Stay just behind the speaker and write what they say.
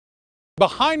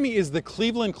Behind me is the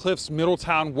Cleveland Cliffs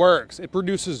Middletown Works. It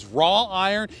produces raw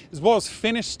iron as well as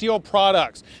finished steel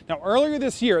products. Now, earlier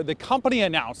this year, the company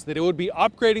announced that it would be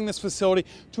upgrading this facility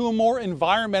to a more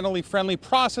environmentally friendly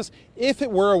process if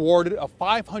it were awarded a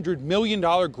 $500 million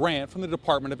grant from the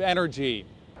Department of Energy.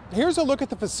 Here's a look at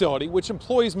the facility, which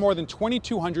employs more than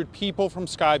 2,200 people from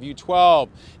Skyview 12.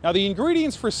 Now, the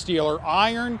ingredients for steel are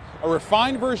iron, a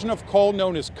refined version of coal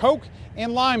known as coke,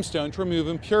 and limestone to remove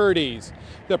impurities.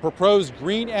 The proposed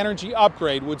green energy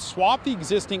upgrade would swap the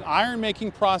existing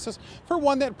iron-making process for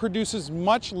one that produces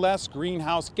much less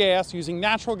greenhouse gas using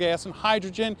natural gas and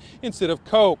hydrogen instead of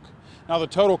coke. Now, the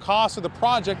total cost of the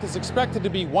project is expected to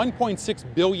be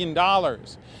 $1.6 billion.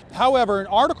 However, an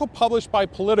article published by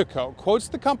Politico quotes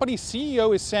the company's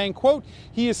CEO as saying, quote,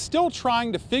 he is still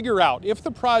trying to figure out if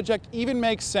the project even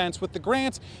makes sense with the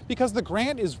grants because the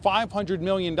grant is $500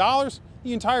 million.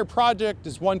 The entire project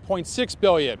is $1.6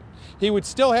 billion. He would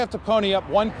still have to pony up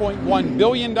 $1.1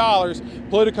 billion,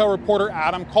 Politico reporter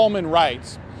Adam Coleman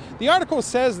writes. The article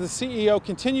says the CEO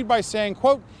continued by saying,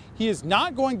 quote, he is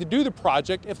not going to do the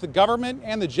project if the government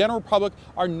and the general public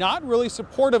are not really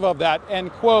supportive of that,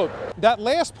 end quote. That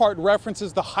last part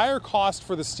references the higher cost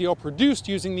for the steel produced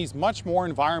using these much more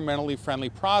environmentally friendly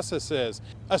processes.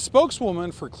 A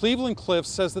spokeswoman for Cleveland Cliffs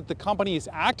says that the company is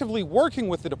actively working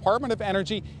with the Department of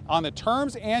Energy on the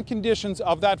terms and conditions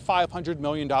of that $500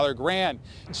 million grant.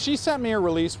 She sent me a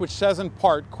release which says in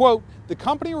part, quote, the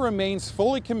company remains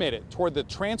fully committed toward the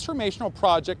transformational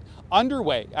project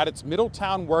underway at its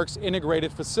Middletown Works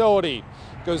integrated facility.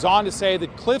 It goes on to say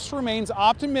that Cliffs remains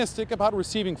optimistic about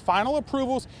receiving final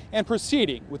approvals and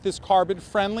proceeding with this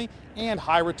carbon-friendly and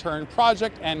high-return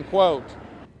project, end quote.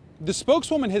 The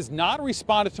spokeswoman has not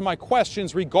responded to my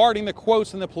questions regarding the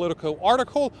quotes in the Politico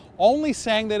article, only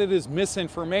saying that it is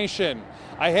misinformation.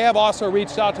 I have also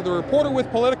reached out to the reporter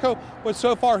with Politico, but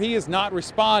so far he has not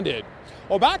responded.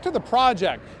 Well, back to the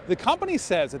project. The company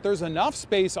says that there's enough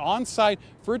space on site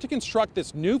for it to construct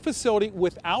this new facility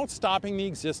without stopping the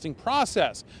existing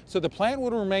process. So the plant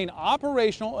would remain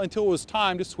operational until it was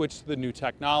time to switch to the new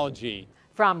technology.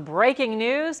 From breaking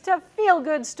news to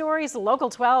feel-good stories, Local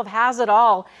 12 has it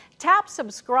all. Tap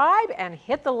subscribe and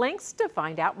hit the links to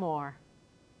find out more.